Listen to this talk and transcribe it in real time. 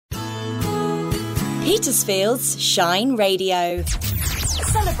Petersfield's Shine Radio.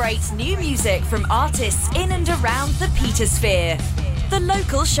 Celebrate new music from artists in and around the Petersphere. The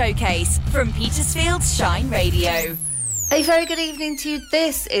local showcase from Petersfield's Shine Radio. A very good evening to you.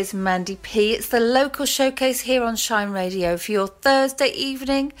 This is Mandy P. It's the local showcase here on Shine Radio for your Thursday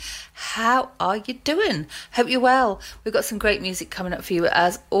evening. How are you doing? Hope you're well. We've got some great music coming up for you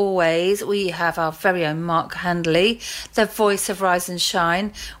as always. We have our very own Mark Handley, the voice of Rise and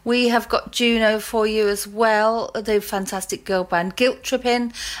Shine. We have got Juno for you as well, the fantastic girl band Guilt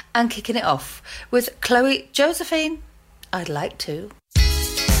Tripping, and kicking it off with Chloe Josephine. I'd like to.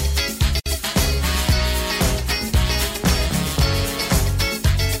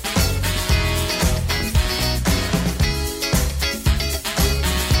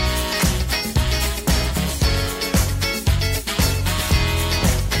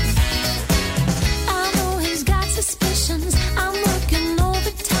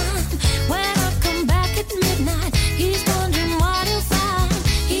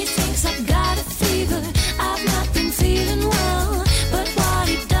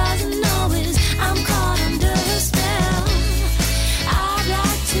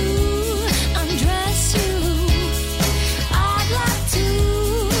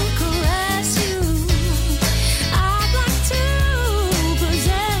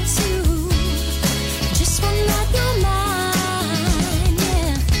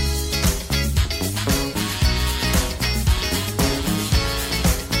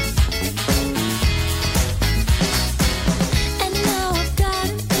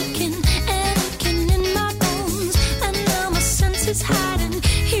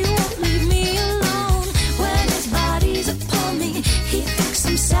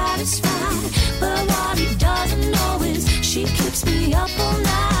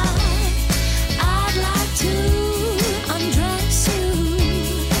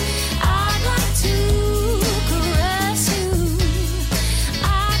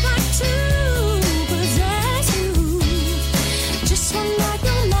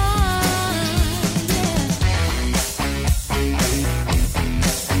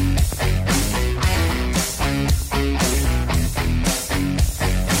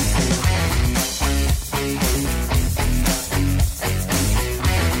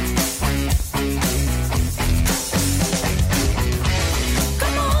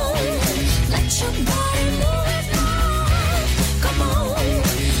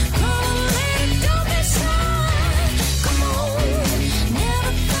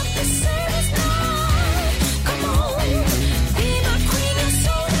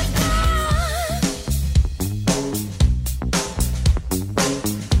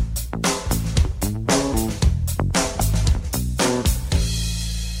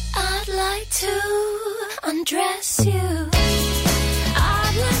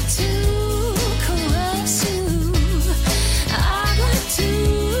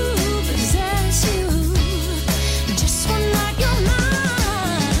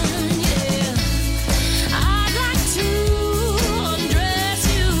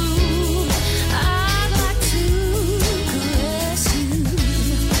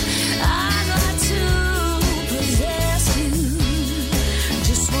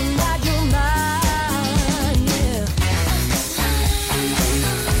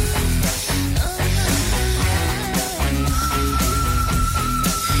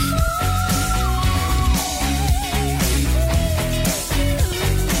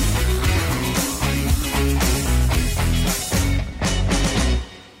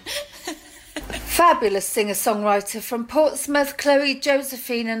 Fabulous singer-songwriter from Portsmouth, Chloe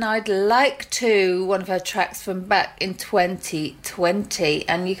Josephine, and I'd like to, one of her tracks from back in 2020,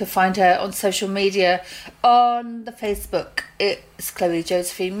 and you can find her on social media on the Facebook. It's Chloe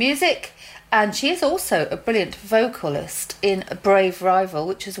Josephine Music, and she is also a brilliant vocalist in Brave Rival,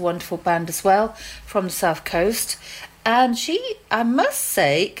 which is a wonderful band as well from the South Coast. And she, I must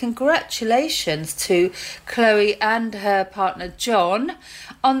say, congratulations to Chloe and her partner John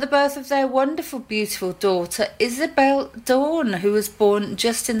on the birth of their wonderful, beautiful daughter, Isabel Dawn, who was born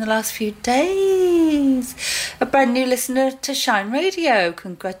just in the last few days. A brand new listener to Shine Radio.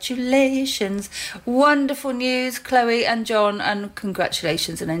 Congratulations. Wonderful news, Chloe and John, and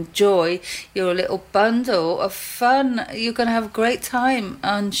congratulations, and enjoy your little bundle of fun. You're going to have a great time,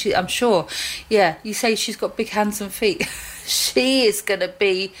 and I'm sure. Yeah, you say she's got big hands and feet. She is going to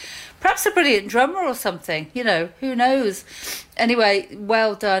be perhaps a brilliant drummer or something, you know, who knows. Anyway,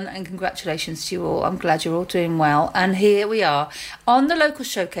 well done and congratulations to you all. I'm glad you're all doing well. And here we are on the local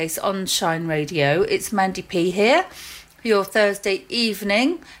showcase on Shine Radio. It's Mandy P here for your Thursday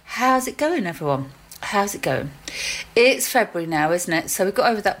evening. How's it going, everyone? How's it going? It's February now, isn't it? So we got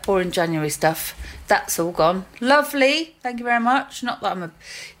over that boring January stuff. That's all gone. Lovely. Thank you very much. Not that I'm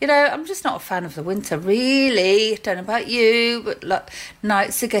just not a fan of the winter, really. Don't know about you, but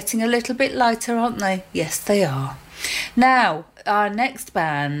nights are getting a little bit lighter, aren't they? Yes, they are. Now, our next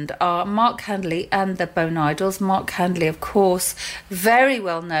band are Mark Handley and the Bone Idols. Mark Handley, of course, very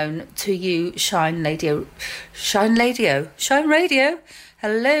well known to you, Shine Radio.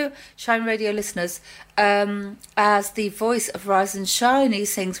 Hello, Shine Radio listeners. As the voice of Rise and Shine, he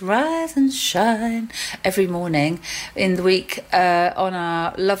sings Rise and Shine every morning in the week on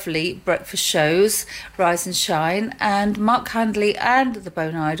our lovely breakfast shows, Rise and Shine. And Mark Handley and the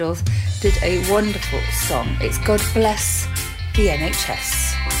Bone Idols did a wonderful song. It's God Bless the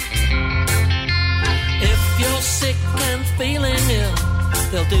NHS. If you're sick and feeling ill,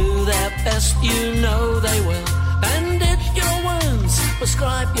 they'll do their best, you know they will. Bandage your wounds,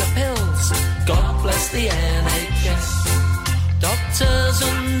 prescribe your pills. God bless the NHS. Doctors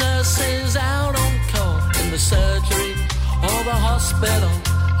and nurses out on call in the surgery or the hospital.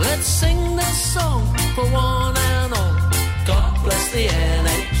 Let's sing this song for one and all. God bless the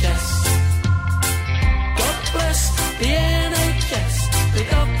NHS. God bless the NHS, the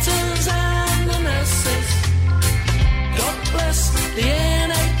doctors and the nurses. God bless the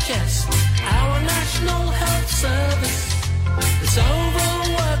NHS, our National Health Service. It's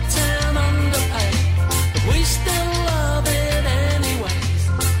overworked and underpaid, but we still love it anyways.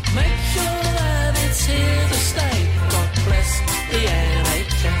 Make sure that it's here to stay. God bless the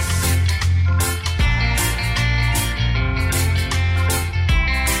NHS.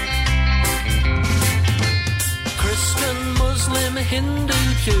 Christian, Muslim, Hindu,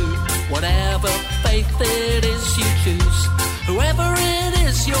 Jew, whatever faith it is you choose, whoever it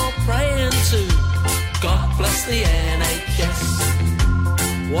is you're praying to, God bless the NHS.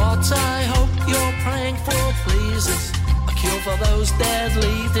 What I hope you're praying for, please, is a cure for those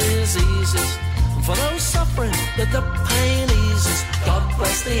deadly diseases, and for those suffering that the pain eases. God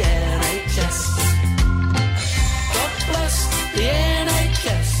bless the NHS. God bless the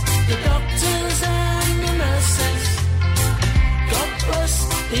NHS, the doctors and the nurses. God bless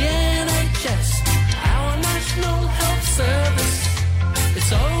the NHS, our National Health Service.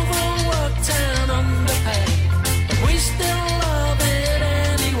 It's overworked and underpaid, but we still love it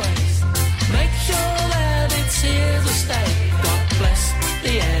anyways. Make sure that it's here to stay. God bless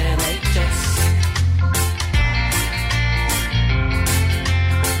the NHS.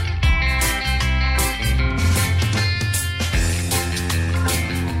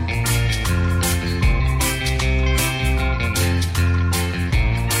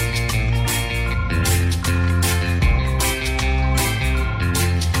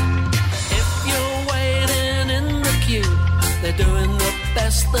 They're doing the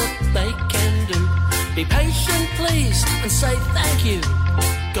best that they can do. Be patient, please, and say thank you.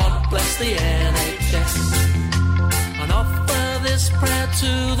 God bless the NHS. And offer this prayer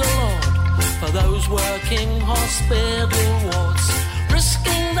to the Lord for those working hospital wards,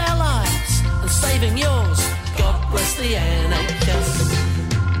 risking their lives and saving yours. God bless the NHS.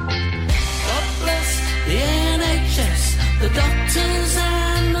 God bless the NHS, the doctors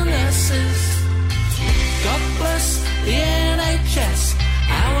and the nurses. God bless the NHS,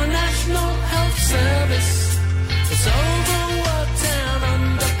 our National Health Service. It's overworked and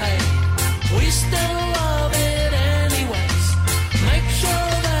underpaid, we still love it anyways. Make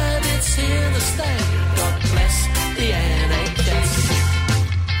sure that it's here to stay. God bless the NHS.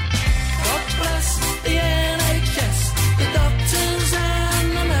 God bless the NHS, the doctors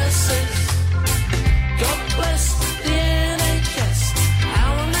and the nurses. God bless the NHS,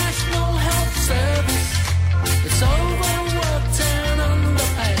 our National Health Service. It's overworked and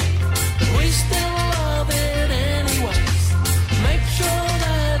underpaid, but we still love it anyways. Make sure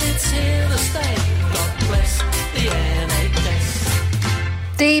that it's here to stay. God bless the NHS.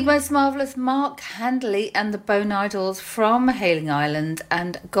 The most marvellous Mark Handley and the Bone Idols from Hailing Island,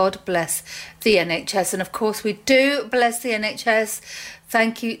 and God bless the NHS. And of course we do bless the NHS.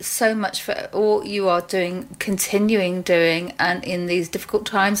 Thank you so much for all you are doing, continuing doing, and in these difficult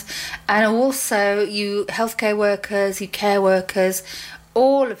times. And also you healthcare workers, you care workers,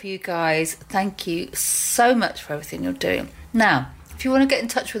 all of you guys, thank you so much for everything you're doing. Now, if you want to get in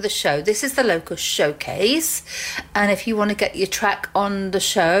touch with the show, this is the local showcase. And if you want to get your track on the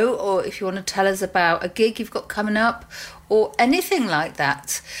show, or if you want to tell us about a gig you've got coming up, or anything like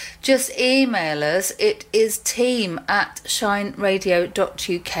that, just email us. It is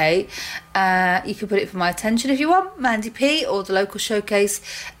team@shineradio.uk. You can put it for my attention if you want, Mandy P, or the local showcase,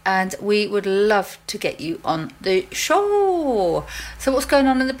 and we would love to get you on the show. So what's going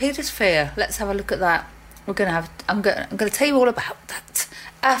on in the Petersphere? Let's have a look at that. I'm going to tell you all about that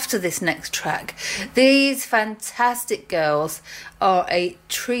after this next track. These fantastic girls are a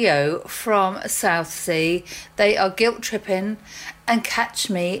trio from Southsea. They are Guilt Tripping and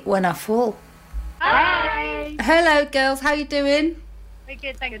Catch Me When I Fall. Hi. Hello, girls. How you doing? We're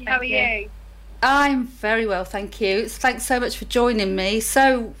good, thank you. How are you? I'm very well, thank you. Thanks so much for joining me.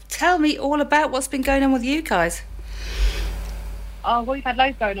 So tell me all about what's been going on with you guys. Oh, well, we've had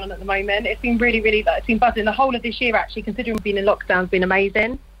loads going on at the moment. It's been really, it's been buzzing. The whole of this year, actually, considering we've been in lockdown, has been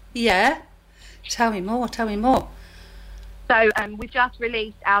amazing. Yeah? Tell me more. So we've just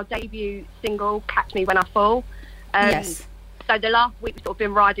released our debut single, Catch Me When I Fall. Yes. So the last week we've sort of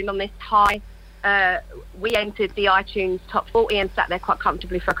been riding on this high. We entered the iTunes top 40 and sat there quite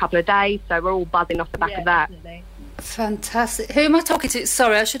comfortably for a couple of days. So we're all buzzing off the back of that. Definitely. Fantastic. Who am I talking to?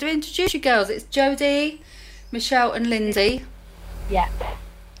 Sorry, I should have introduced you girls. It's Jodie, Michelle and Lindsay. Yeah.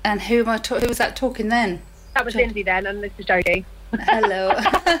 And who was that talking then? That was Lindsay then, and this is Jodie. Hello.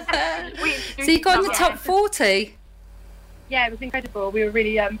 So you got in the top 40? Yeah, it was incredible. We were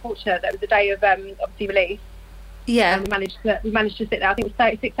really fortunate. That was the day of obviously release. Yeah. And we managed to sit there. I think it was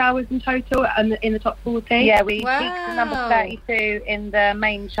 36 hours in total in the top 40. Yeah, we peaked at number 32 in the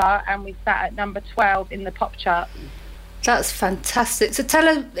main chart, and we sat at number 12 in the pop chart. That's fantastic. So tell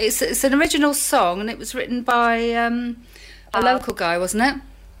us, it's an original song, and it was written by a local guy, wasn't it?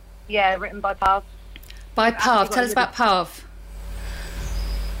 Yeah, written by Pav. By Pav. Tell us about Pav.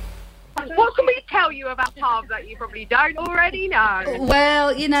 What can we tell you about Pav that you probably don't already know?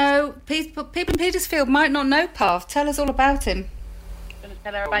 Well, you know, people in Petersfield might not know Pav. Tell us all about him. Gonna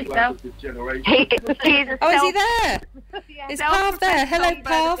tell her about yourself? Is he there? Is Pav there? Hello,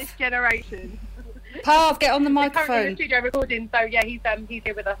 Pav. This generation. Pav, get on the We're currently in microphone. the studio recording, so yeah, he's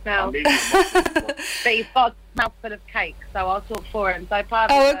here with us now. But he's got a mouthful of cake, so I'll talk for him. So Pav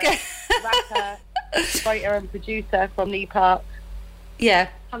Oh, is okay. a rapper, writer and producer from Lee Park. Yeah.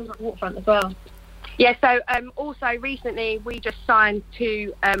 Comes up Waterfront as well. Yeah, so also recently we just signed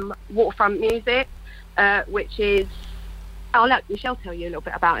to Waterfront Music, which is... I'll let Michelle tell you a little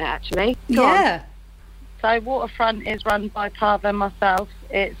bit about it, actually. Go on. So Waterfront is run by Pav and myself.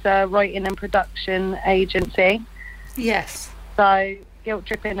 It's a writing and production agency. Yes. So Guilt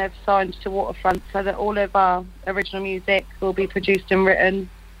Tripping have signed to Waterfront so that all of our original music will be produced and written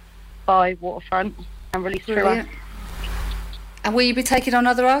by Waterfront and released through us. And will you be taking on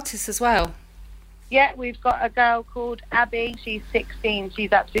other artists as well? Yeah, we've got a girl called Abby. She's 16.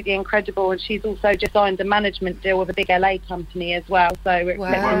 She's absolutely incredible, and she's also just signed a management deal with a big LA company as well. So we're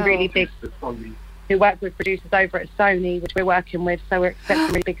expecting really big, who work with producers over at Sony, which we're working with. So we're expecting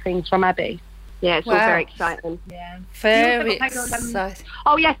really big things from Abby. Yeah, it's all very exciting. Yeah, very exciting.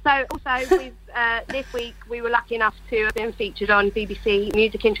 Oh yes, so also with this week we were lucky enough to have been featured on BBC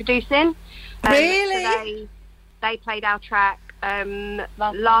Music Introducing. Really? So they played our track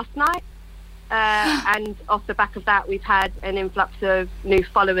last night. And off the back of that, we've had an influx of new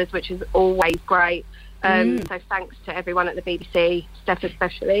followers, which is always great. So thanks to everyone at the BBC, Steph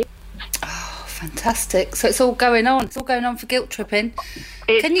especially. Oh, fantastic. So it's all going on. It's all going on for Guilt Tripping.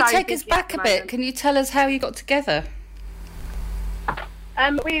 Can you take us back a bit? Can you tell us how you got together?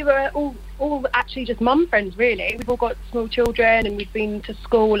 We were all actually just mum friends, really. We've all got small children, and we've been to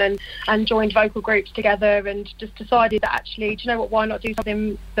school and joined vocal groups together, and just decided that actually, do you know what, why not do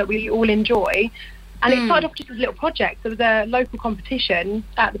something that we all enjoy? And it started off just as a little project. There was a local competition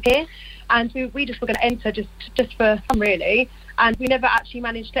at the pier, and we just were going to enter just for fun, really. And we never actually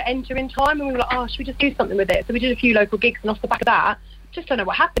managed to enter in time, and we were like, oh, should we just do something with it? So we did a few local gigs, and off the back of that, just don't know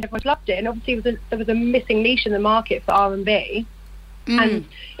what happened. Everyone loved it, and obviously there was a missing niche in the market for R&B. And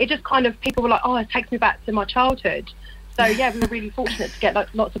it just kind of, people were like, oh, it takes me back to my childhood. So yeah, we were really fortunate to get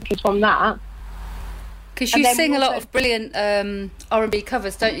lots of kids from that. Because you sing a lot of brilliant R&B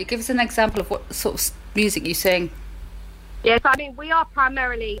covers, don't you? Give us an example of what sort of music you sing. Yes, I mean, we are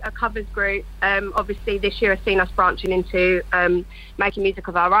primarily a covers group. Obviously this year has seen us branching into making music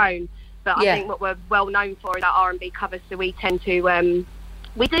of our own, but I think what we're well known for is our R&B covers. So we tend to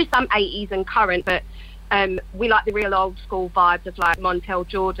we do some 80s and current, but we like the real old school vibes of like Montel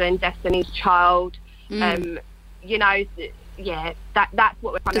Jordan, Destiny's Child. You know, that's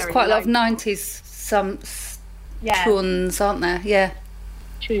what we're primarily. There's quite a lot of 90s tunes, aren't there? Yeah.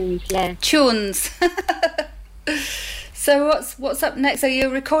 Tunes, yeah. Tunes. So what's up next? So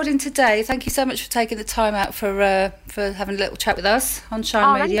you're recording today. Thank you so much for taking the time out for having a little chat with us on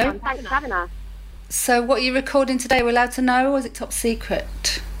Shine Radio. Thanks for having us. So what are you recording today? We're allowed to know, or is it top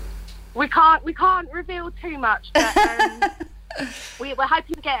secret? We can't reveal too much, but we're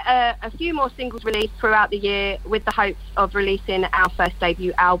hoping to get a few more singles released throughout the year, with the hopes of releasing our first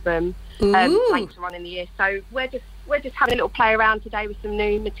debut album later on in the year. So we're just having a little play around today with some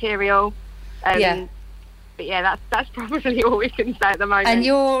new material. But yeah, that's probably all we can say at the moment. And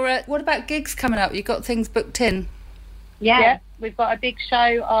you're what about gigs coming up? You got things booked in? Yeah, we've got a big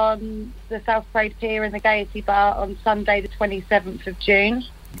show on the South Parade Pier in the Gaiety Bar on Sunday the 27th of June.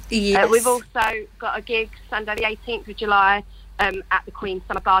 Yes. We've also got a gig Sunday the 18th of July at the Queen's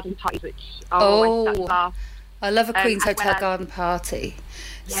Summer Garden Party, which always such laugh. I love a Queen's Hotel Garden Party.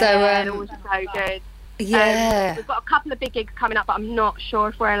 Yeah, it was so good. Yeah. We've got a couple of big gigs coming up, but I'm not sure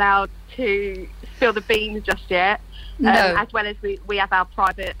if we're allowed to spill the beans just yet. No. As well as we have our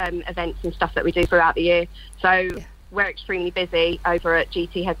private events and stuff that we do throughout the year. So we're extremely busy over at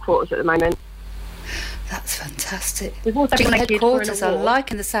GT headquarters at the moment. That's fantastic. We've also GT nominated headquarters. for an I'm award.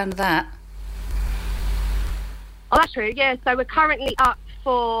 liking the sound of that. Oh, that's true. Yeah. So we're currently up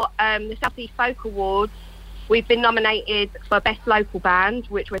for the South East Folk Awards. We've been nominated for Best Local Band,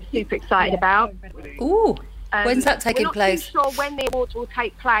 which we're super excited about. Ooh. When's that taking place? We're not too sure when the awards will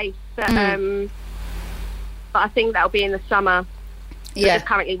take place, but I think that'll be in the summer. We're just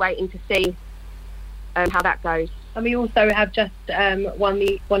currently waiting to see how that goes. And we also have just won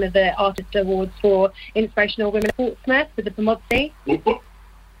one of the artist awards for Inspirational Women of Portsmouth with the Pomodzi.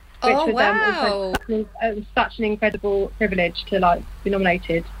 Oh, wow. It was such an incredible privilege to be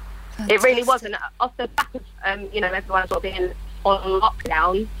nominated. Fantastic. It really was, and off the back of everyone sort of being on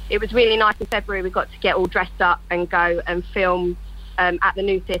lockdown, it was really nice in February. We got to get all dressed up and go and film at the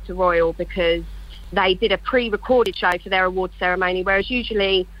New Theatre Royal, because they did a pre-recorded show for their awards ceremony, whereas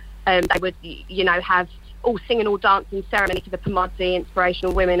usually they would have all singing, all dancing ceremony for the Pomodzi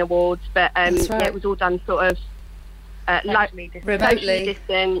Inspirational Women Awards, but it was all done sort of remotely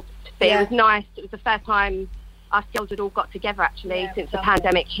distanced. But it was nice. It was the first time us girls had all got together actually since the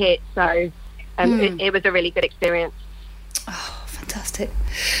pandemic hit, so it was a really good experience. Oh, fantastic.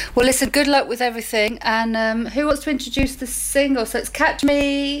 Well, listen, good luck with everything. And who wants to introduce the single? So it's Catch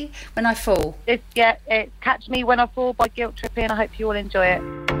Me When I Fall. It's Catch Me When I Fall by Guilt Trippy, and I hope you all enjoy it.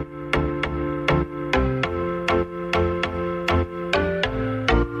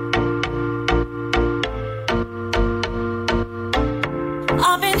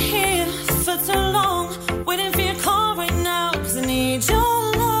 I've been here for too long, waiting for your call right now, 'cause I need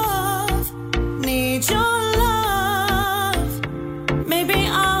your love, need your love. Maybe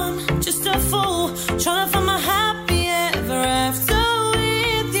I'm just a fool, trying to find my happy ever after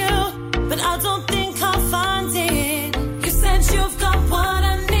with you, but I don't think I'll find it. You said you've got what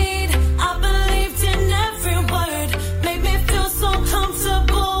I need, I believed in every word, made me feel so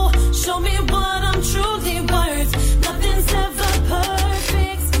comfortable, show me what I'm truly worth. Nothing's ever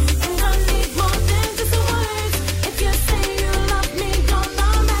perfect, and I need more than just the words. If you say you love me, all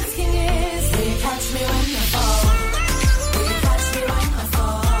I'm asking is, will you catch me when I fall? Will you catch me when I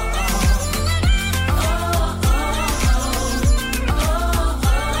fall? Oh, oh, oh, oh, oh,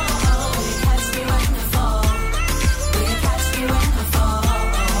 oh. Will you catch me when I fall? Will you catch me when I fall?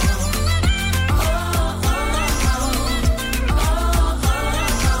 Oh, oh, oh,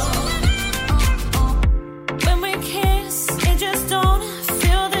 oh. When we kiss, it just don't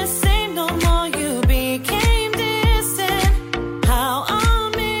feel the same no more. You became distant, how I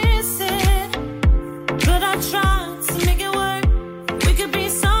miss it. But I tried to make it work. We could be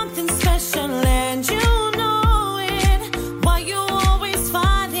something special, and you know it. Why you always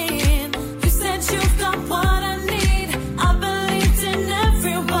fighting? You said you've got what I need, I believed in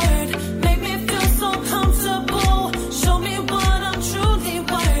every word, made me feel so comfortable, show me what I'm truly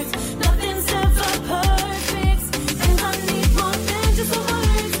worth. Nothing's ever perfect, and I need more than just the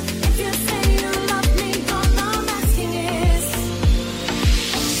words. If you say you love me, all I'm asking is,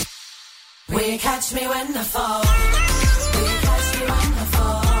 will you catch me when I fall? Will you catch me when I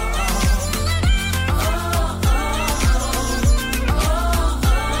fall? Oh, oh, oh, oh, oh.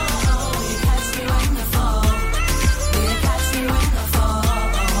 Will you catch me when I fall? Will you catch me when I fall?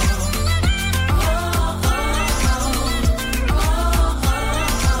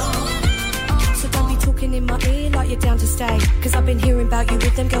 So don't be talking in my ear like you're down to stay, 'cause I've been hearing hearing about you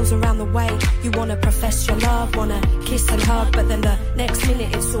with them girls around the way. You wanna profess your love, wanna kiss and hug, but then the next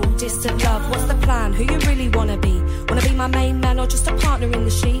minute it's all distant love. What's the plan? Who you really wanna be? Wanna be my main man or just a partner in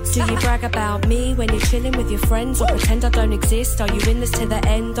the sheets? Do you brag about me when you're chilling with your friends, or pretend I don't exist? Are you in this to the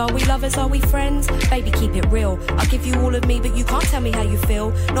end? Are we lovers? Are we friends? Baby, keep it real. I'll give you all of me, but you can't tell me how you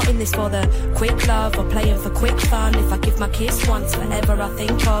feel. Not in this for the quick love or playing for quick fun. If I give my kiss once, forever I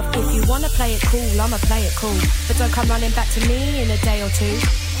think of. If you wanna play it cool, I'ma play it cool, but don't come running back to me in a day or two,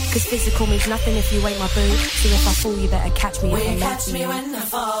 cause physical means nothing if you ain't my boo. So if I fall, you better catch me. Will you catch me when I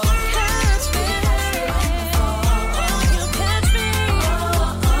fall? Catch me.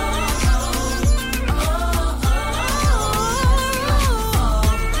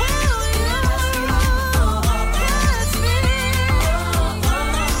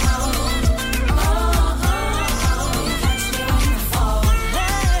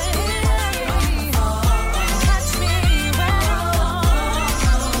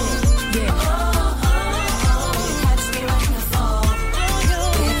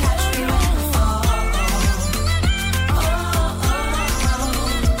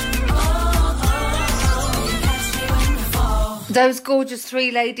 Those gorgeous three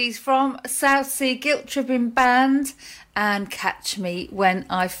ladies from Southsea, Guilt Tripping Band and Catch Me When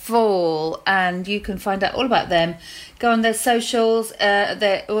I Fall. And you can find out all about them. Go on their socials.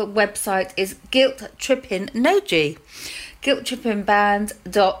 Their website is Guilt Tripping, no G,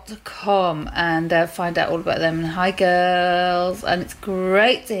 guilttrippingband.com, and find out all about them. And hi girls, and it's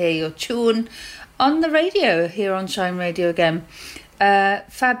great to hear your tune on the radio here on Shine Radio again.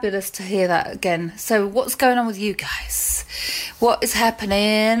 Fabulous to hear that again. So what's going on with you guys? What is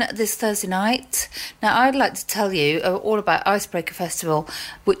happening this Thursday night? Now I'd like to tell you all about Icebreaker Festival,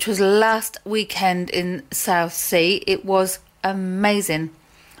 which was last weekend in Southsea. It was amazing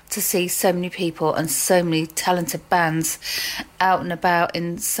to see so many people and so many talented bands out and about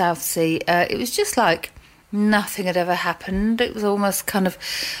in Southsea. It was just like nothing had ever happened. It was almost kind of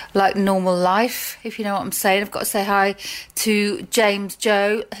like normal life, if you know what I'm saying. I've got to say hi to James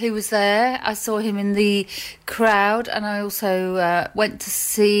Joe, who was there. I saw him in the crowd, and I also went to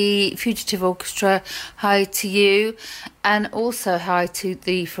see Fugitive Orchestra. Hi to you, and also hi to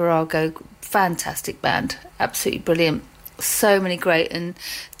the Farrago. Fantastic band, absolutely brilliant. So many great and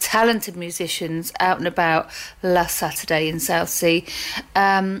talented musicians out and about last Saturday in Southsea.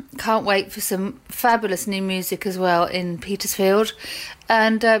 Can't wait for some fabulous new music as well in Petersfield.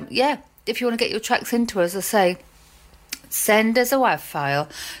 And if you want to get your tracks into us, I say send us a WAV file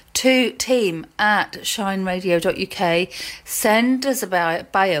to team@shineradio.uk. Send us a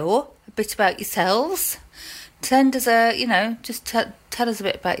bio, a bit about yourselves. Send us just tell us a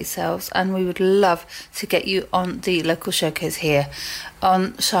bit about yourselves, and we would love to get you on the local showcase here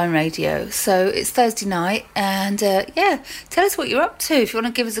on Shine Radio. So it's Thursday night, and tell us what you're up to. If you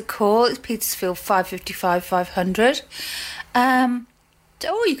want to give us a call, it's Petersfield 555 500. Or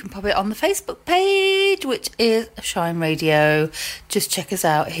you can pop it on the Facebook page, which is Shine Radio. Just check us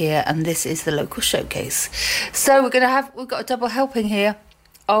out here, and this is the local showcase. So we've got a double helping here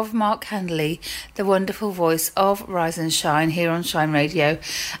of Mark Handley, the wonderful voice of Rise and Shine here on Shine Radio.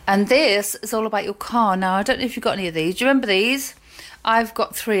 And this is all about your car. Now, I don't know if you've got any of these. Do you remember these? I've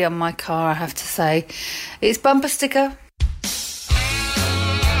got 3 on my car, I have to say. It's bumper sticker.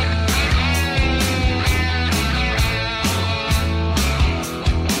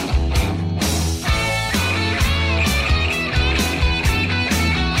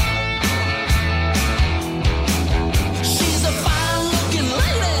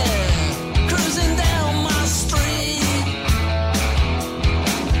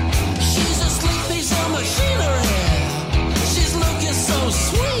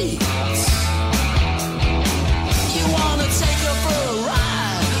 Sweet. You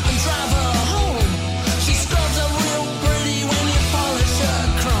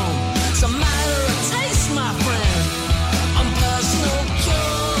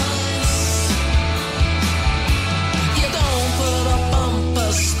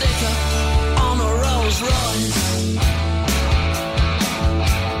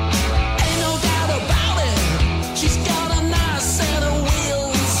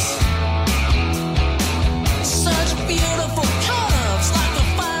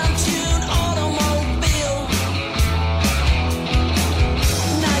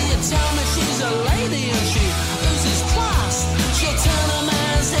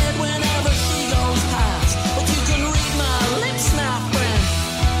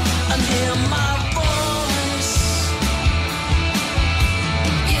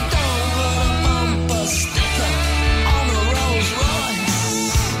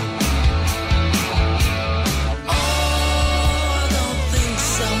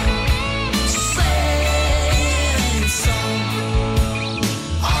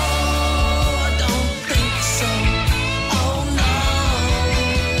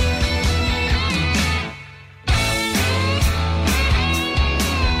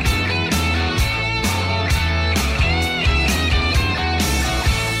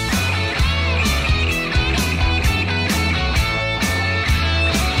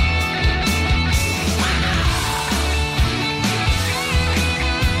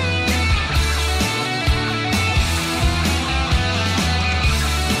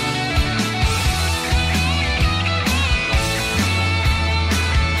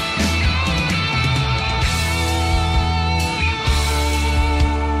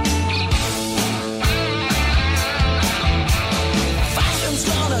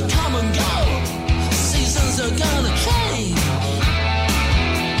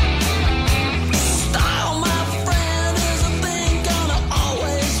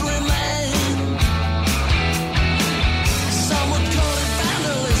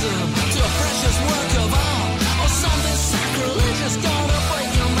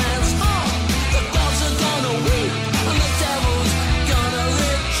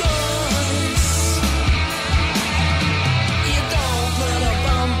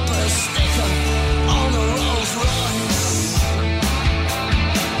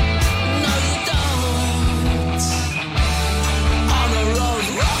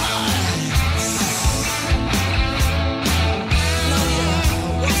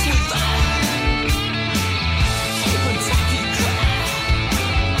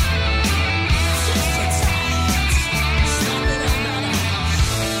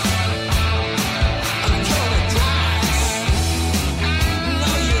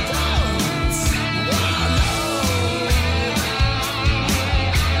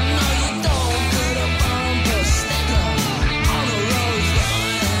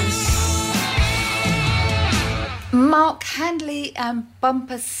Mark Handley and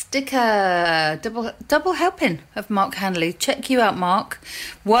Bumper Sticker. Double helping of Mark Handley. Check you out, Mark.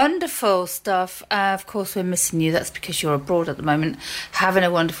 Wonderful stuff. Of course, we're missing you. That's because you're abroad at the moment, having a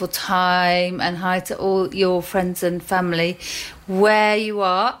wonderful time. And hi to all your friends and family where you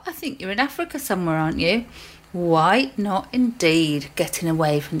are. I think you're in Africa somewhere, aren't you? Why not indeed? Getting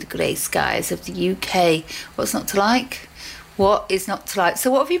away from the grey skies of the UK. What's not to like? What is not to like?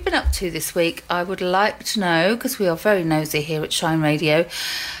 So what have you been up to this week? I would like to know, because we are very nosy here at Shine Radio.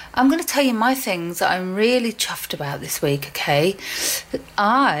 I'm going to tell you my things that I'm really chuffed about this week, okay?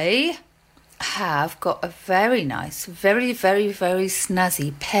 I have got a very nice, very, very, very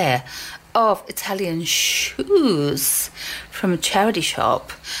snazzy pair of Italian shoes from a charity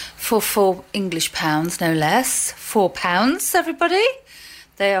shop for £4 English, no less. £4, everybody.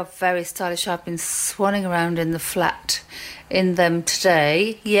 They are very stylish. I've been swanning around in the flat in them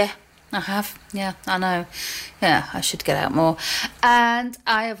today. Yeah, I have. Yeah, I know. Yeah, I should get out more. And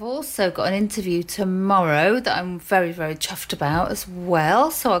I have also got an interview tomorrow that I'm very, very chuffed about as well.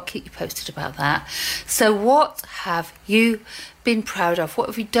 So I'll keep you posted about that. So what have you been proud of? What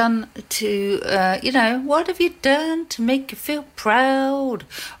have you done to, what have you done to make you feel proud?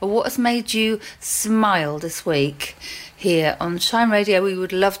 Or what has made you smile this week? Here on Shine Radio, we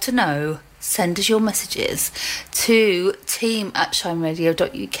would love to know. Send us your messages to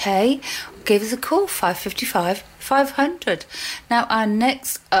team@shineradio.uk. Give us a call, 555 500. Now, our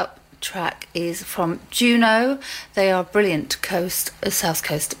next up track is from Juno. They are a brilliant South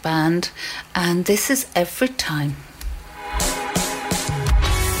Coast band, and this is Every Time.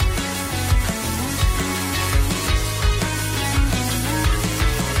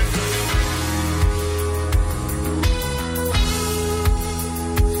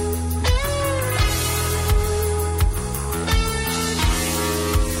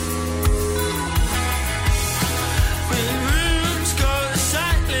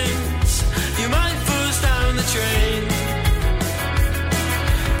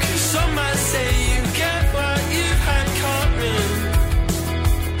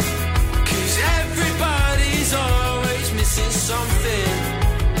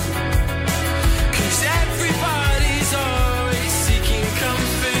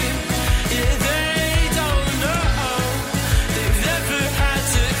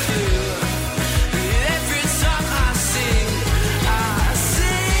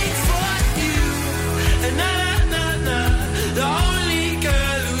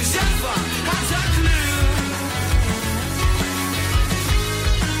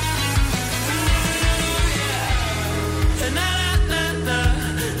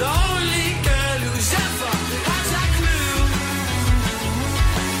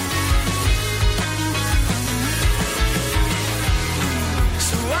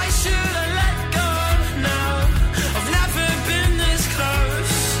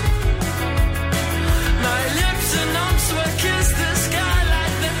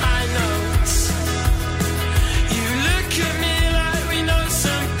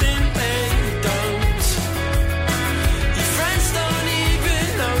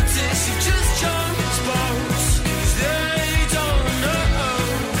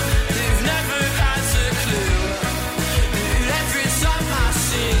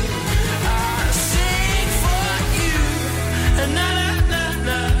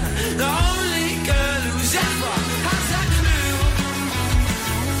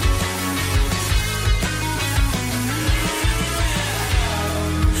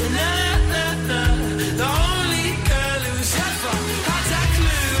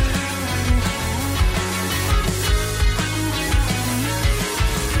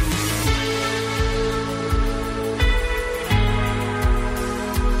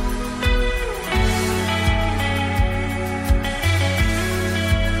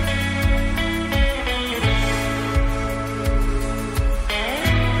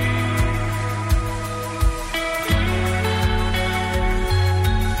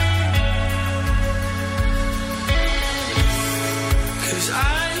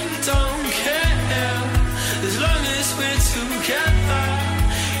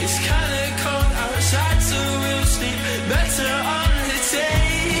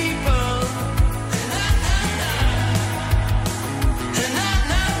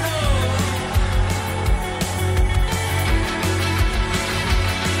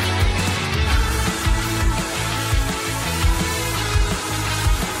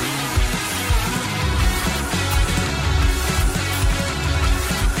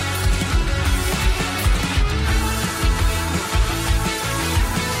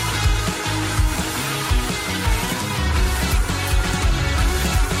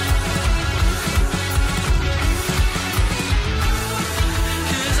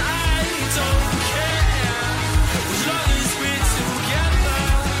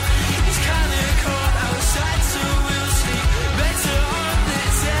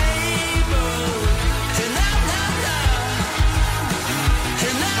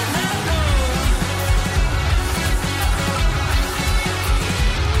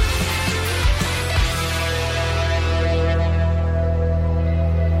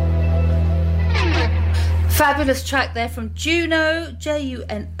 Fabulous track there from Juno, Juno,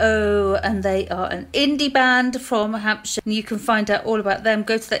 and they are an indie band from Hampshire. And you can find out all about them.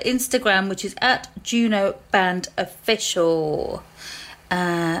 Go to their Instagram, which is at Juno Band Official.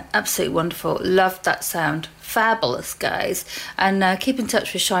 Absolutely wonderful. Loved that sound. Fabulous, guys. And keep in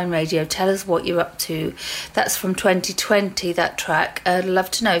touch with Shine Radio. Tell us what you're up to. That's from 2020, that track. I'd love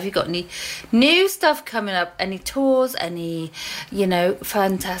to know if you've got any new stuff coming up, any tours, any,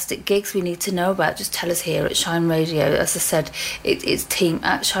 fantastic gigs we need to know about. Just tell us here at Shine Radio. As I said, it's team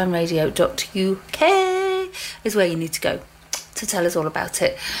at shineradio.uk is where you need to go to tell us all about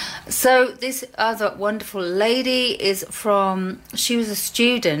it. So this other wonderful lady she was a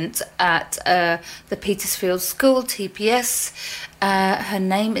student at the Petersfield School, TPS. Her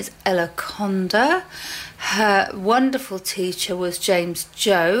name is Ella Conda. Her wonderful teacher was James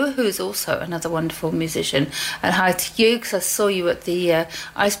Joe, who is also another wonderful musician. And hi to you, because I saw you at the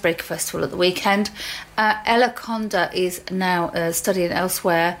Icebreaker Festival at the weekend. Ella Conda is now studying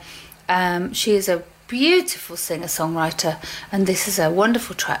elsewhere. She is a beautiful singer-songwriter, and this is a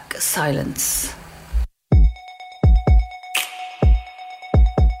wonderful track, Silence.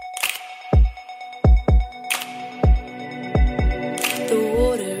 The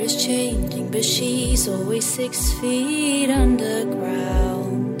water is changing, but she's always 6 feet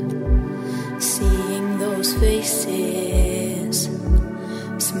underground. Seeing those faces,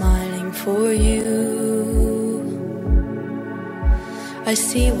 smiling for you. I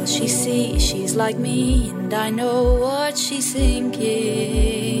see what she sees, she's like me, and I know what she's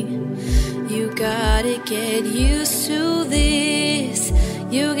thinking. You gotta get used to this,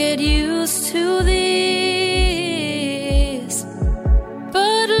 you get used to this.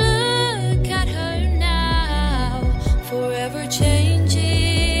 But look at her now, forever changing.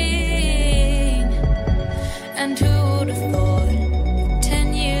 And who'd have thought,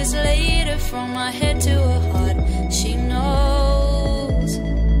 10 years later, from my head to her heart, she knows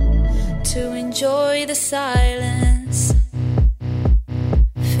to enjoy the silence,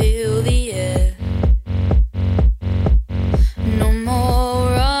 feel the air. No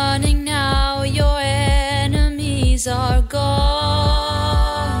more running now, your enemies are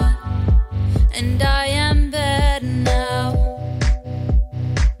gone, and I am better now.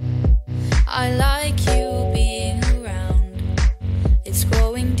 I like you being around, it's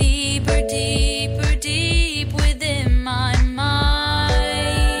growing deeper, deeper, deep within my mind.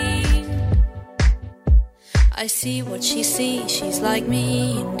 I see what she sees, she's like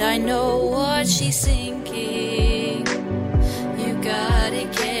me, and I know what she's thinking. You gotta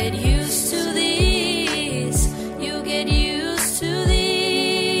get used to this, you get used to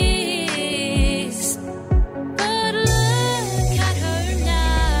this. But look at her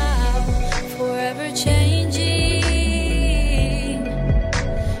now, forever changing.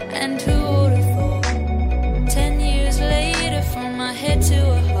 And who'd have thought, 10 years later, from my head to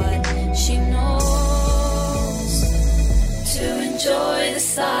her heart, she knows to enjoy the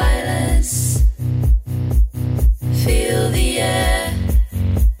silence, feel the air.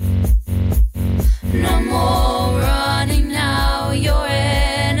 No more running now, your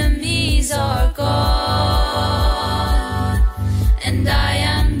enemies are gone, and I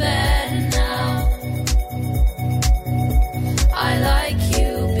am better now. I like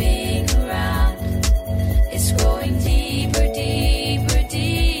you being around, it's growing deeper, deeper,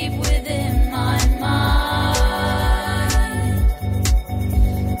 deep within my mind.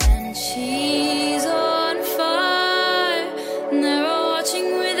 And she's on fire, and they're all watching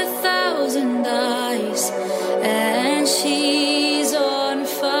with 1,000 eyes. And she's on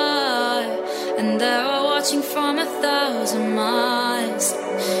fire, and they're all watching from 1,000 miles.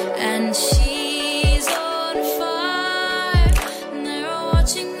 And she's on fire, and they're all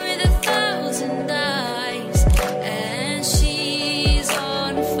watching with 1,000 eyes. And she's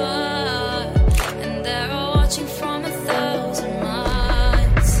on fire, and they're all watching from 1,000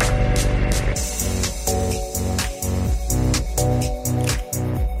 miles.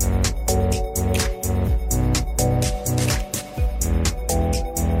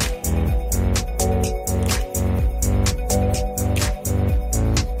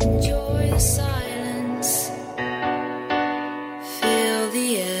 Enjoy the silence, feel the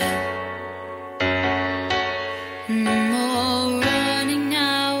air. No more running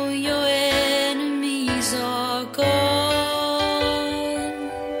now, your enemies are gone.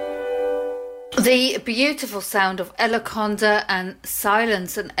 The beautiful sound of Ella Conda and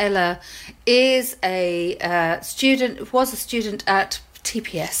Silence. And Ella is a was a student at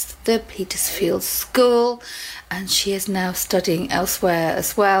TPS, the Petersfield School, and she is now studying elsewhere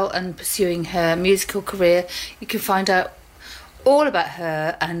as well and pursuing her musical career. You can find out all about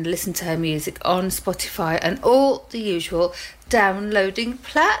her and listen to her music on Spotify and all the usual downloading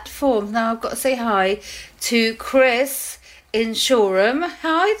platforms. Now I've got to say hi to Chris in Shoreham.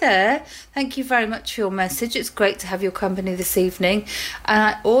 Hi there. Thank you very much for your message. It's great to have your company this evening. And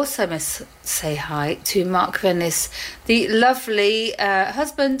I also must say hi to Mark Venice, the lovely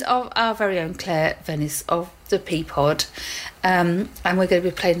husband of our very own Claire Venice of the Peapod. And we're going to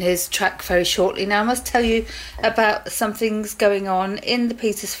be playing his track very shortly. Now I must tell you about some things going on in the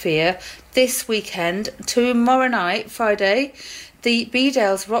Petersphere this weekend. Tomorrow night, Friday, the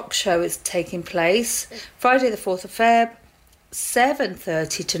Bedales Rock Show is taking place. Friday the 4th of Feb,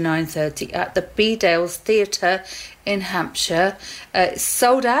 7:30 to 9:30 at the Bedales Theatre in Hampshire. It's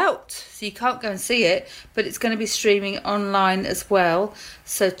sold out, so you can't go and see it, but it's going to be streaming online as well,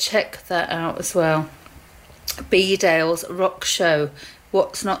 so check that out as well. Bedales Rock Show,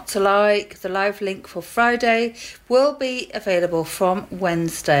 what's not to like? The live link for Friday will be available from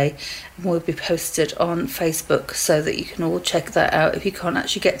Wednesday and will be posted on Facebook so that you can all check that out if you can't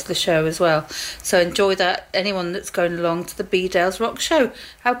actually get to the show as well. So enjoy that, anyone that's going along to the Bedales Rock Show.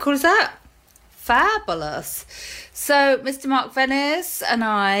 How cool is that? Fabulous. So Mr. Mark Venice and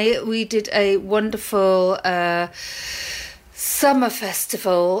we did a wonderful summer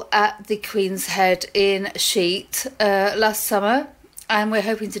festival at the Queen's Head in Sheet last summer. And we're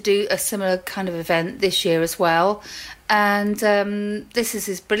hoping to do a similar kind of event this year as well. And this is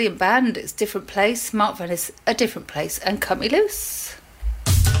his brilliant band. It's Different Place. Mark Venice, A Different Place, and Cut Me Loose.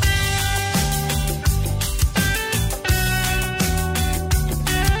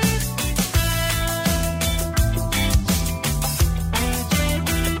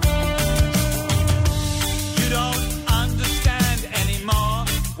 You don't understand anymore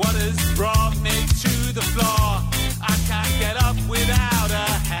what has brought me to the floor. I can't get up without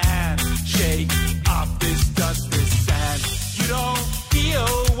a hand. Shake off this dust, this sand. You don't feel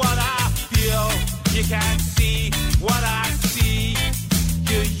what I feel. You can't see what I see.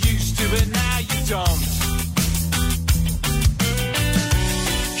 You're used to it, now you don't.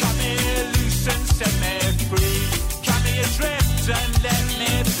 Cut me loose and set me free. Cut me adrift and let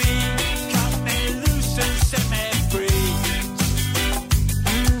me be. Cut me loose and set me free.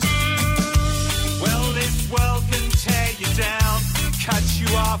 Well, this world can tear you down, cut you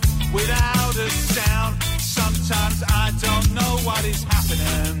off without a sound. Sometimes I don't know what is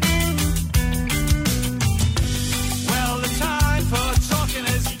happening. Well, the time for talking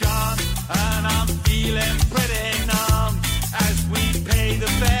is gone, and I'm feeling pretty numb as we pay the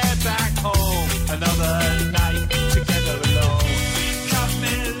fare back home. Another night together alone. Cut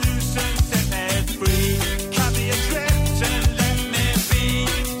me loose and set me free. Cut me adrift and let me be.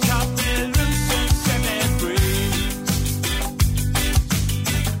 Cut me loose and set me free.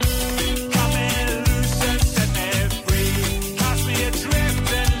 Cut me loose and set me free. Cut me adrift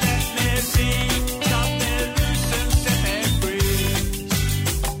and let me be. Cut me loose and set me free.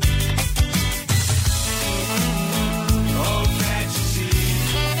 Oh, can't you see?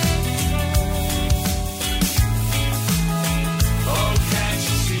 Oh, can't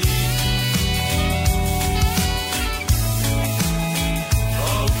you see?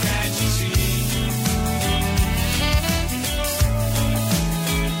 Oh, can't you see?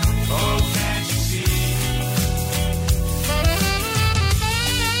 Oh, can't you see?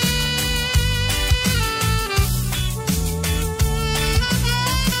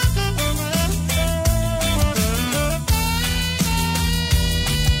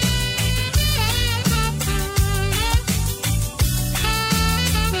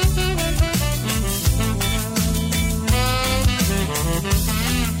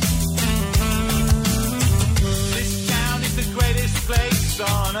 This town is the greatest place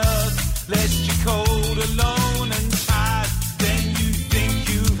on earth. Lest you're cold, alone and tired, then you think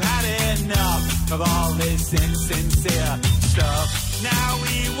you've had enough of all this insincere stuff. Now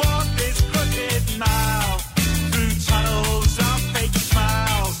we walk this crooked mile through tunnels of fake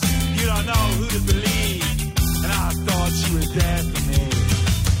smiles. You don't know who to believe, and I thought you were there for me.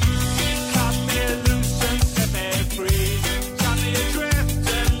 Cut me loose and set me free. Cut me adrift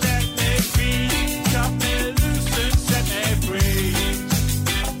and let me be. Cut me loose and set me free.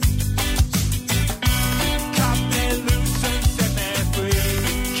 Cut me loose and set me free.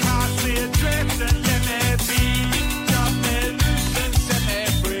 Cut me adrift and let me be. Cut me loose and set me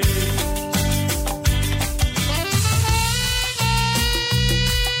free.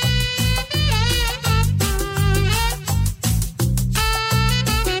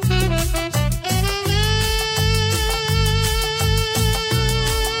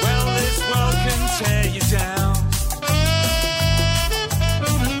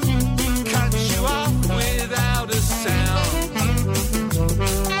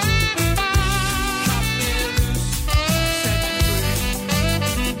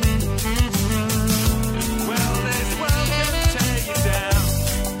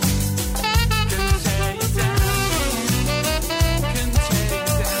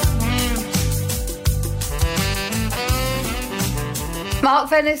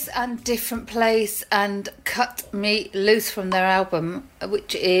 Mark Venice and Different Place and Cut Me Loose from their album,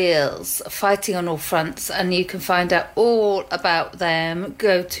 which is Fighting on All Fronts, and you can find out all about them.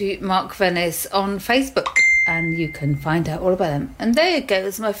 Go to Mark Venice on Facebook and you can find out all about them. And there you go,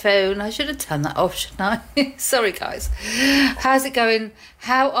 there's my phone. I should have turned that off, shouldn't I? Sorry guys. How's it going?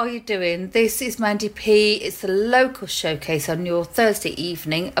 How are you doing? This is Mandy P. It's the local showcase on your Thursday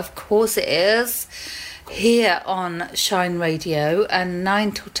evening. Of course it is. Here on Shine Radio, and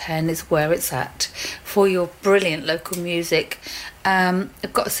 9 till 10 is where it's at for your brilliant local music.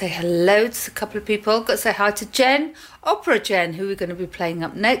 I've got to say hello to a couple of people. I've got to say hi to Jen, Opera Jen, who we're going to be playing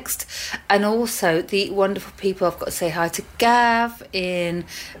up next, and also the wonderful people. I've got to say hi to Gav in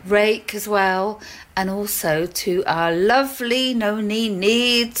Rake as well, and also to our lovely Noni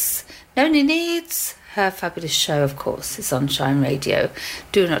Needs. Her fabulous show, of course, is on Shine Radio.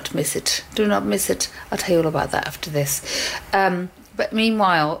 Do not miss it. Do not miss it. I'll tell you all about that after this. But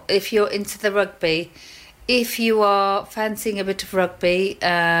meanwhile, if you're into the rugby, if you are fancying a bit of rugby,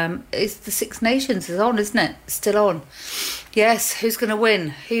 it's the Six Nations is on, isn't it? Still on. Yes, who's going to win?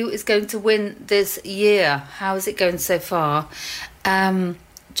 Who is going to win this year? How is it going so far?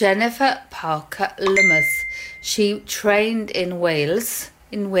 Jennifer Parker Lummis. She trained in Wales.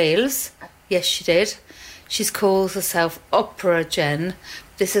 Yes, she did. She calls herself Opera Jen.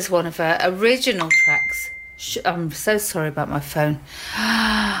 This is one of her original tracks. I'm so sorry about my phone.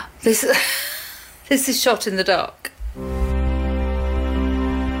 This is Shot in the Dark.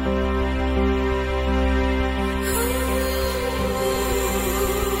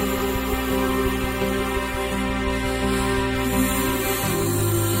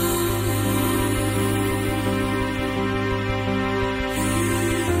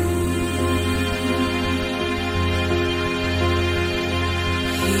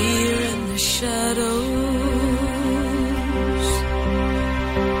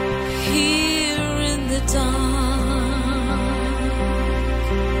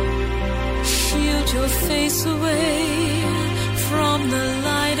 Away from the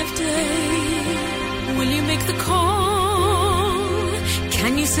light of day, will you make the call?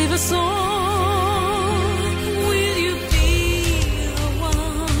 Can you save us all? Will you be the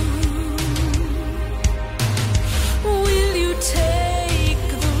one? Will you take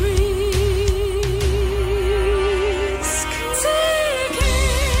the risk? Taking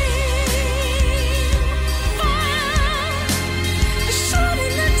fire, a shot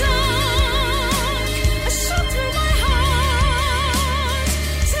in the dark.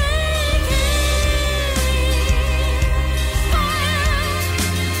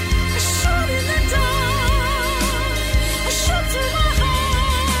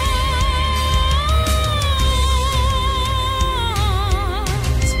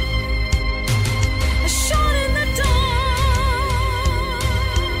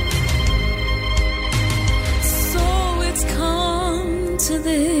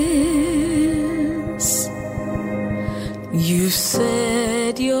 This, you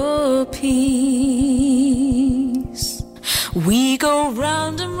said your piece. We go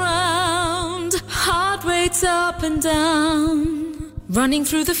round and round, heart rates up and down, running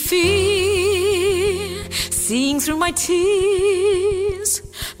through the fear, seeing through my tears,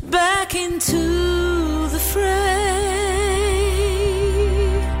 back into the fray.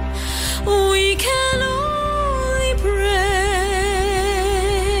 We can only pray.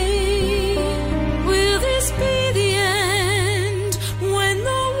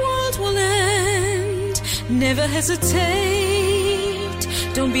 Never hesitate,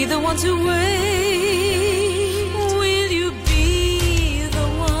 don't be the one to wait. Will you be the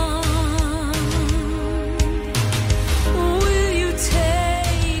one? Will you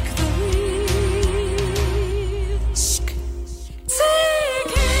take the risk?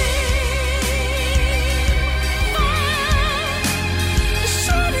 Taking fire, a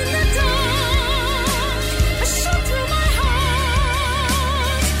shot in the dark, a shot through my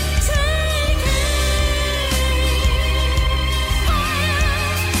heart. Taking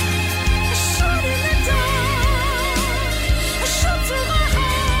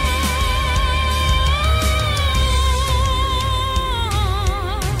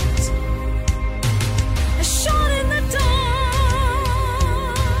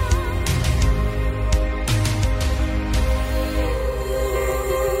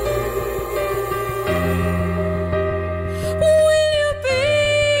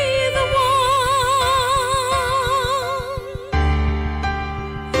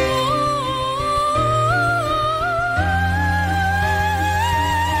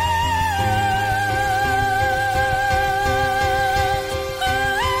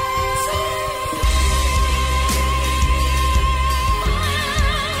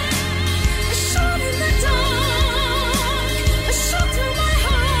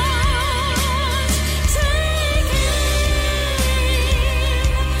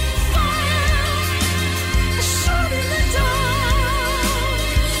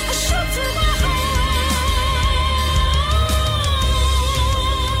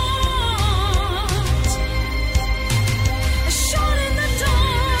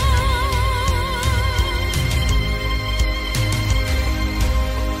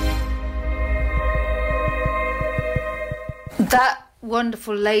That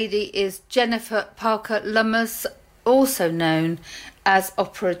wonderful lady is Jennifer Parker Lummis, also known as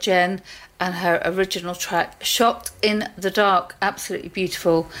Opera Jen, and her original track Shot in the Dark, absolutely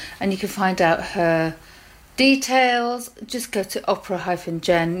beautiful. And you can find out her details, just go to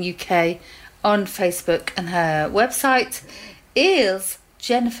Opera-Jen UK on Facebook, and her website is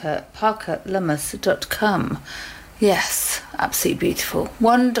jenniferparkerlummis.com. Yes, absolutely beautiful.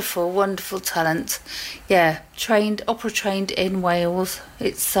 Wonderful, wonderful talent. Yeah, opera trained in Wales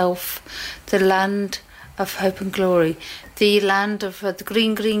itself, the land of hope and glory, the land of the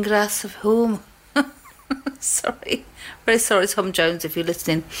green grass of home. Sorry, very sorry, Tom Jones, if you're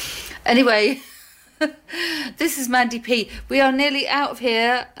listening. Anyway, this is Mandy P. We are nearly out of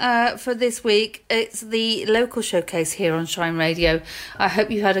here for this week. It's the local showcase here on Shine Radio. I hope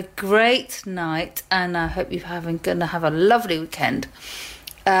you had a great night, and I hope you're going to have a lovely weekend.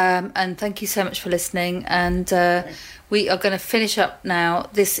 And thank you so much for listening. And we are going to finish up now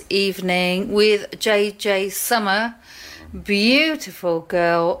this evening with JJ Summer. Beautiful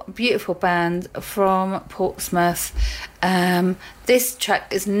girl, beautiful band from Portsmouth. This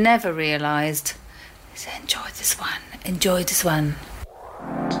track is Never Realised. So enjoy this one.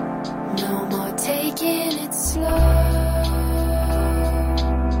 No more taking it slow.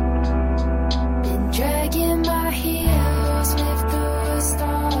 Been dragging my heels with the worst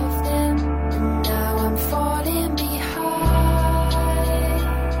of them, and now I'm falling behind.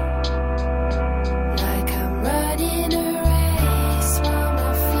 Like I'm running a race while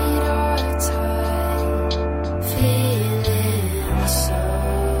my feet are tied. Feeling so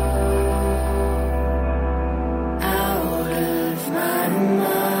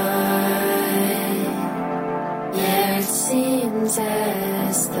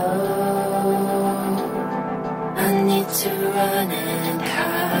as though I need to run and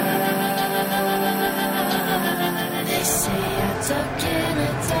hide. They say I duck and I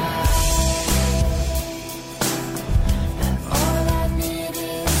die, but all I need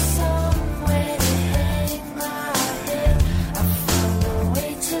is somewhere to hang my head. I found a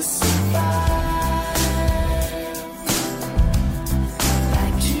way to survive by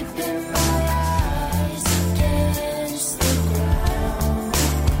keeping my eyes against the ground,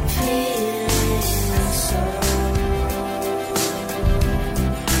 feeling so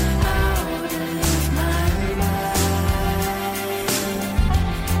out of my mind.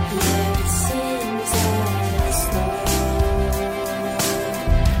 Yeah, it seems as though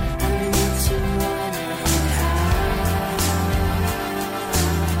I need to run and hide.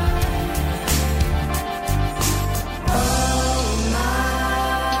 Oh my,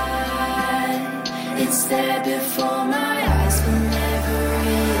 it's there before my eyes, but never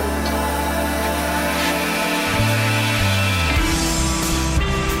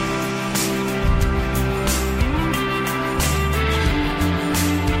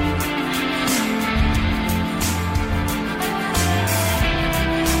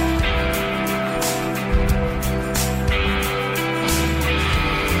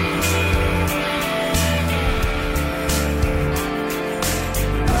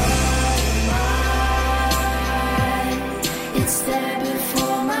it's there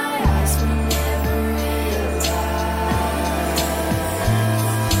before my eyes, but never realized.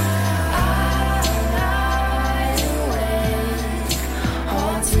 I'm wide awake,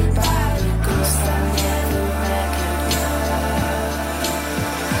 haunted by the ghost I never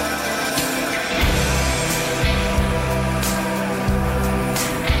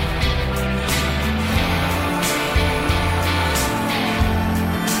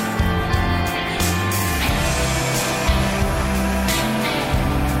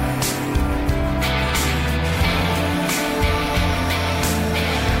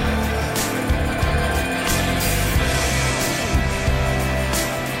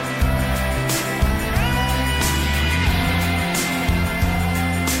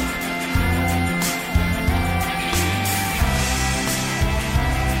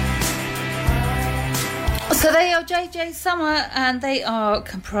So they are JJ Summer, and they are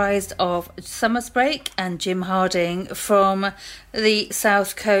comprised of Summer Sprake and Jim Harding from the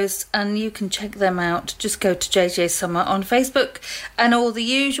South Coast, and you can check them out. Just go to JJ Summer on Facebook and all the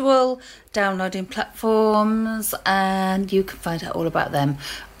usual downloading platforms, and you can find out all about them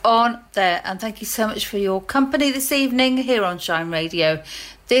on there. And thank you so much for your company this evening here on Shine Radio.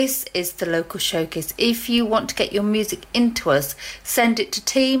 This is the local showcase. If you want to get your music into us, send it to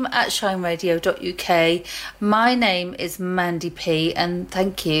team@shineradio.uk. My name is Mandy P, and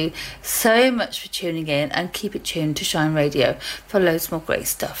thank you so much for tuning in, and keep it tuned to Shine Radio for loads more great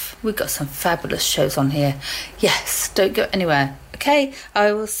stuff. We've got some fabulous shows on here. Yes, don't go anywhere. Okay,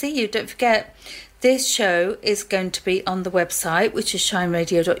 I will see you. Don't forget, This show is going to be on the website, which is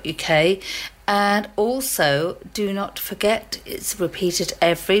shineradio.uk. And also, do not forget, it's repeated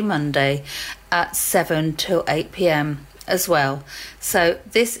every Monday at 7 till 8 p.m. as well. So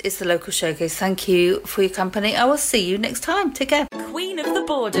this is the Local Showcase. Thank you for your company. I will see you next time. Take care. Queen of the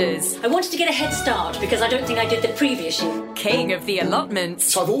Borders. I wanted to get a head start because I don't think I did the previous year. King of the Allotments.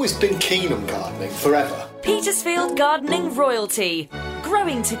 So I've always been keen on gardening, forever. Petersfield Gardening Royalty.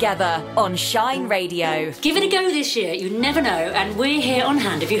 Growing together on Shine Radio. Give it a go this year, you never know, and we're here on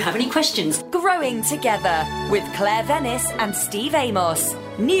hand if you have any questions. Growing Together with Claire Venice and Steve Amos.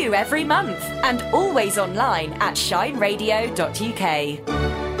 New every month and always online at shineradio.uk.